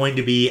 It is going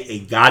to be a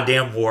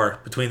goddamn war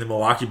between the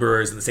Milwaukee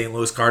Brewers and the St.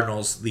 Louis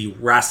Cardinals the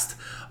rest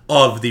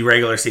of the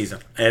regular season.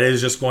 It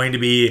is just going to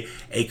be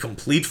a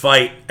complete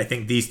fight. I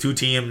think these two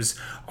teams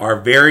are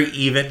very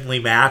evenly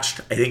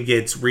matched. I think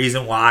it's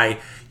reason why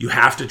you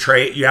have to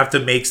trade. You have to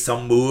make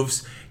some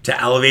moves to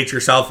elevate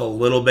yourself a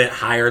little bit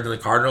higher than the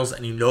Cardinals,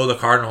 and you know the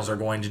Cardinals are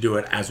going to do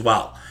it as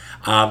well.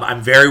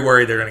 I'm very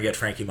worried they're going to get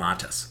Frankie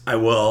Montas. I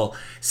will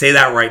say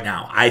that right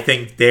now. I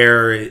think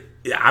I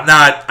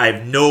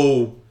have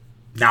no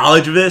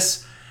knowledge of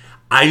this.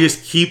 I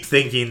just keep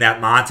thinking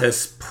that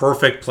Montas'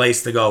 perfect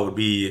place to go would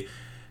be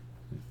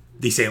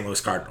the St. Louis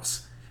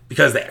Cardinals,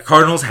 because the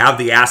Cardinals have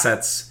the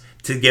assets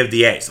to give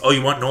the ace. Oh,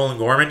 you want Nolan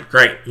Gorman?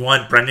 Great. You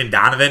want Brendan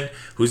Donovan,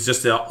 who's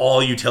just an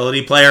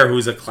all-utility player,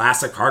 who's a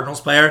classic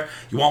Cardinals player?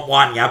 You want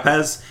Juan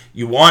Yepes?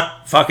 You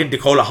want fucking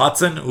Dakota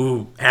Hudson,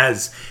 who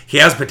has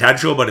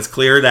potential, but it's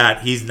clear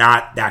that he's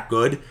not that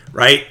good,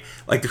 right?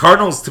 Like, the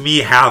Cardinals, to me,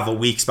 have a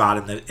weak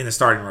spot in the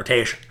starting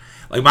rotation.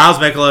 Like, Miles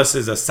Mikolas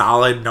is a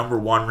solid number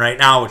one right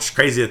now, which is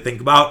crazy to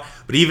think about.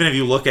 But even if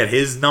you look at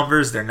his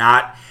numbers, they're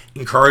not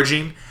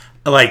encouraging.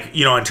 Like,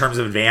 you know, in terms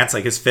of advance,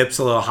 like his FIP's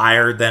a little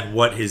higher than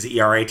what his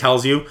ERA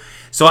tells you.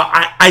 So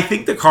I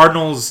think the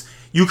Cardinals,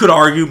 you could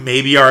argue,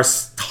 maybe are a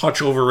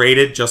touch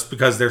overrated just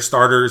because their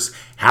starters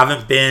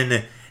haven't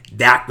been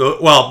that good.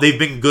 Well, they've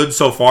been good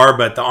so far,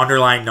 but the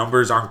underlying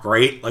numbers aren't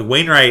great. Like,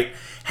 Wainwright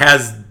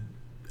has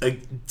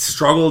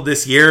struggled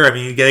this year. I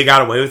mean, they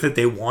got away with it.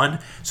 They won.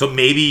 So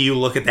maybe you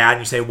look at that and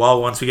you say, well,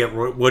 once we get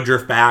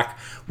Woodruff back,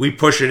 we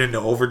push it into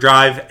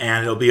overdrive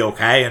and it'll be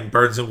okay, and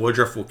Burns and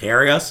Woodruff will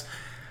carry us.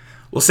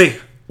 We'll see.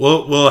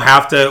 We'll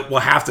have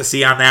to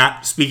see on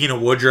that. Speaking of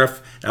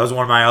Woodruff, that was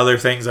one of my other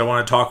things I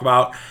want to talk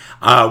about.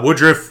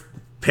 Woodruff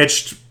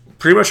pitched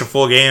pretty much a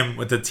full game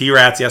with the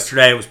T-Rats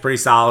yesterday. It was pretty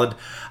solid.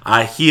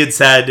 He had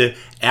said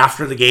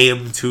after the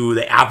game to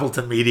the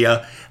Appleton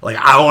media, like,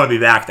 I don't want to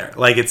be back there.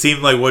 Like, it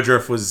seemed like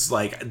Woodruff was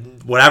like,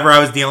 whatever I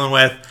was dealing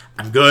with,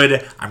 I'm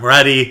good. I'm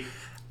ready.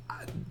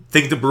 I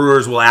think the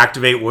Brewers will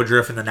activate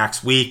Woodruff in the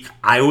next week.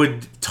 I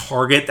would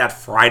target that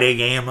Friday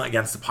game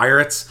against the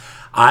Pirates.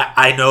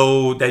 I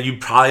know that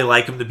you'd probably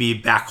like him to be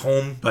back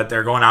home, but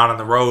they're going out on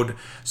the road.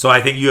 So I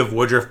think you have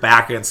Woodruff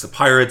back against the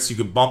Pirates. You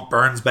could bump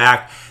Burns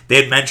back.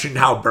 They had mentioned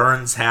how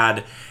Burns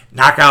had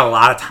not got a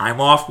lot of time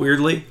off,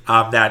 weirdly,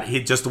 that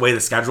he just the way the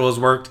schedule has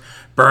worked.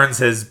 Burns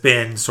has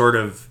been sort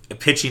of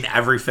pitching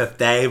every fifth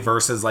day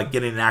versus like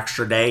getting an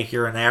extra day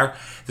here and there.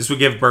 This would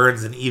give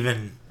Burns an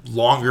even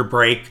longer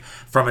break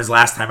from his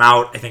last time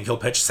out. I think he'll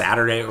pitch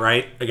Saturday,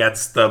 right,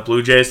 against the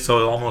Blue Jays, so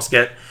he'll almost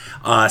get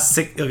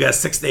he'll get a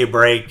 6-day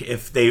break a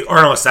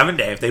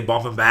 7-day if they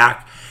bump him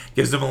back.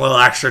 Gives him a little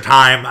extra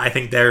time. I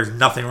think there's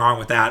nothing wrong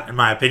with that, in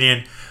my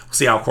opinion. We'll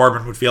see how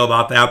Corbin would feel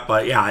about that,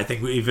 but yeah, I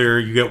think either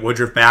you get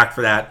Woodruff back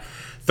for that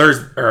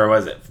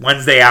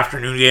Wednesday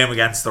afternoon game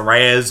against the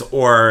Reyes,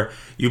 or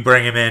you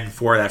bring him in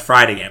for that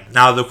Friday game.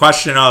 Now, the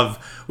question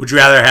of would you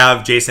rather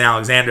have Jason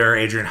Alexander or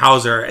Adrian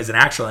Hauser is an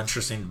actual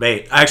interesting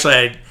debate.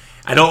 Actually,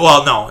 I don't.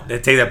 Well, no,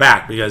 take that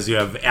back because you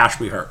have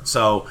Ashby hurt,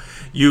 so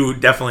you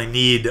definitely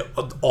need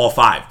all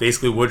five.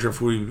 Basically, Woodruff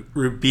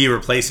would be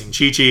replacing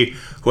Chichi,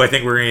 who I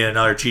think we're going to get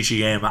another Chichi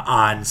game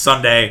on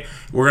Sunday.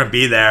 We're going to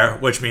be there,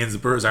 which means the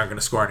Brewers aren't going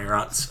to score any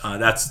runs.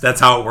 That's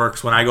how it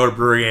works. When I go to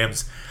Brewer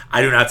games,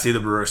 I do not see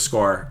the Brewers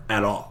score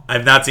at all.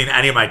 I've not seen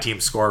any of my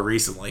teams score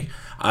recently.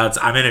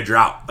 I'm in a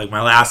drought. Like,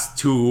 my last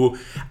two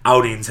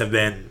outings have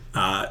been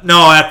no,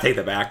 I have to take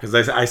that back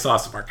because I saw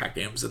some Marquette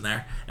games in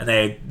there, and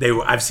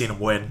I've seen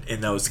them win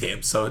in those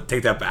games, so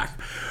take that back.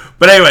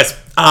 But anyways,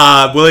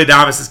 Willy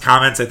Adames'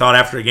 comments I thought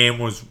after the game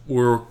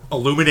were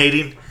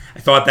illuminating. I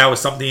thought that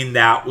was something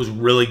that was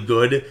really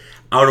good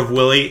out of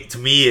Willie. To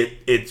me,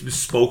 it was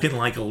spoken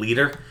like a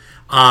leader.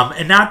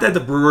 And not that the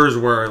Brewers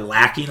were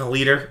lacking a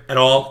leader at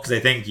all, because I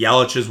think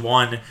Yelich is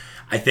one.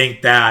 I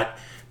think that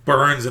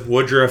Burns and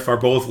Woodruff are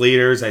both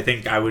leaders. I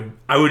think I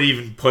would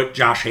even put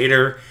Josh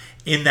Hader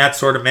in that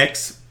sort of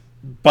mix.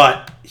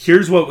 But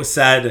here's what was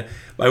said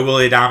by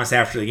Willy Adames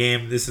after the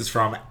game. This is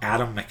from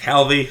Adam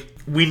McCalvey.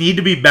 We need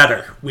to be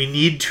better. We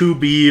need to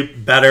be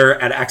better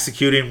at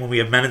executing when we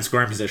have men in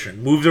scoring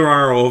position. Move the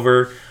runner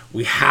over.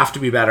 We have to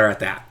be better at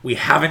that. We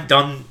haven't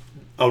done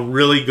a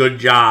really good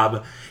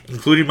job,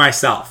 including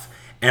myself,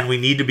 and we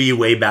need to be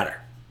way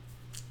better.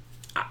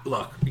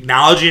 Look,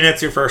 acknowledging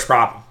it's your first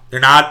problem. They're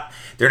not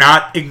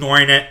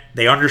ignoring it.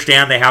 They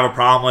understand they have a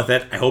problem with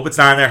it. I hope it's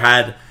not in their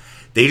head.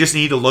 They just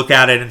need to look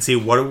at it and see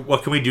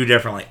what can we do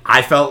differently.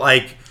 I felt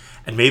like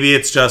And maybe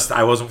it's just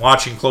I wasn't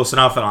watching close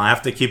enough, and I'll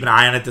have to keep an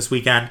eye on it this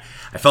weekend.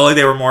 I felt like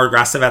they were more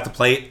aggressive at the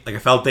plate. Like I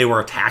felt they were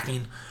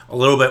attacking a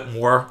little bit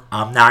more,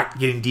 not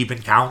getting deep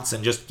in counts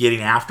and just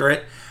getting after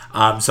it.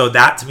 So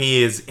that to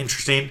me is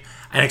interesting,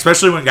 and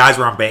especially when guys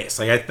were on base.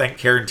 Like I think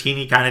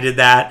Caratini kind of did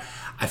that.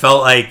 I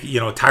felt like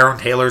Tyrone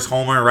Taylor's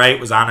homer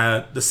was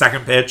on the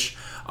second pitch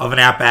of an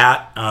at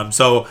bat.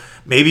 So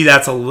maybe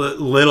that's a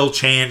little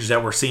change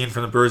that we're seeing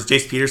from the Brewers.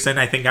 Jace Peterson,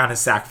 I think on his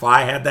sac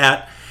fly had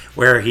that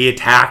where he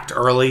attacked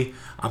early.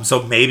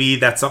 So maybe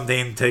that's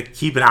something to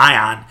keep an eye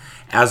on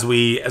as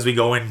we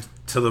go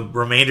into the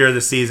remainder of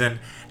the season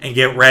and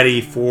get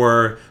ready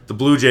for the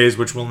Blue Jays,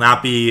 which will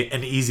not be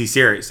an easy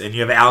series. And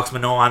you have Alex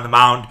Manoah on the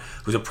mound,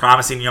 who's a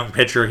promising young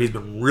pitcher. He's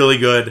been really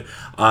good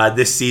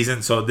this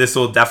season, so this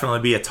will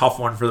definitely be a tough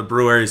one for the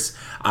Brewers.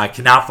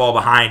 Cannot fall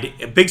behind.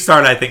 A big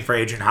start, I think, for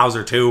Adrian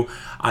Hauser, too.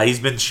 He's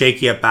been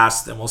shaky at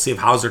best, and we'll see if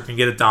Hauser can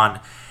get it done.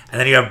 And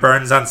then you have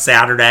Burns on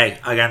Saturday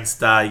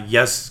against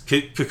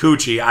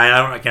Kikuchi.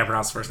 I can't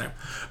pronounce the first name,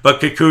 but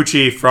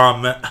Kikuchi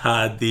from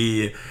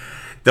the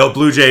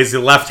Blue Jays, the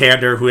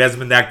left-hander who hasn't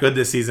been that good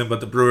this season,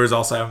 but the Brewers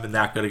also haven't been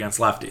that good against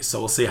lefties. So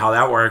we'll see how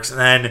that works. And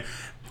then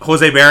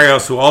Jose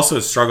Barrios, who also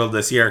has struggled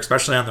this year,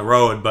 especially on the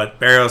road, but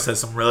Barrios has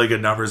some really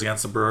good numbers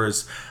against the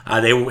Brewers.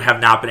 They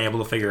have not been able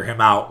to figure him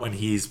out when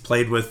he's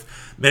played with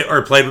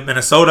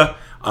Minnesota.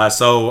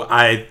 So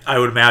I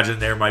would imagine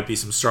there might be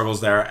some struggles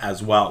there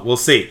as well. We'll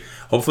see.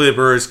 Hopefully the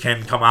Brewers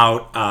can come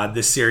out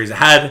this series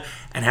ahead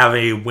and have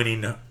a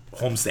winning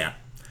homestand.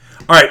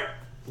 All right,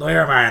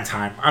 where am I on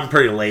time? I'm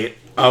pretty late.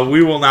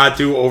 We will not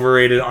do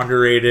overrated,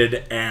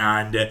 underrated,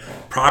 and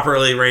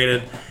properly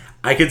rated.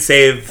 I could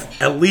save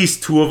at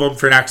least 2 of them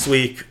for next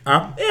week.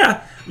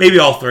 Maybe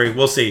all 3.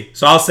 We'll see.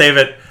 So I'll save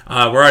it. We're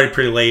already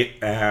pretty late,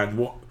 and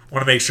want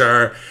to make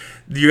sure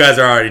you guys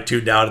are already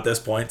tuned out at this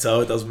point,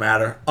 so it doesn't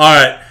matter. All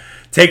right.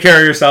 Take care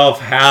of yourself.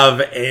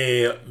 Have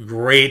a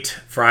great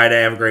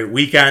Friday. Have a great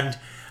weekend.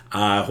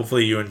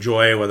 Hopefully you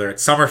enjoy, whether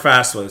it's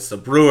Summerfest, whether it's the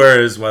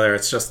Brewers, whether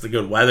it's just the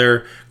good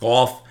weather,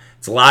 golf.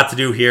 It's a lot to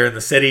do here in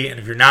the city. And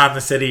if you're not in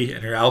the city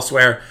and you're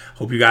elsewhere,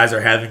 hope you guys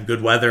are having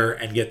good weather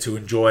and get to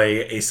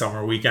enjoy a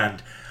summer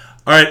weekend.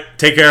 All right.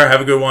 Take care. Have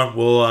a good one.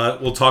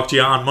 We'll talk to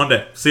you on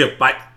Monday. See you. Bye.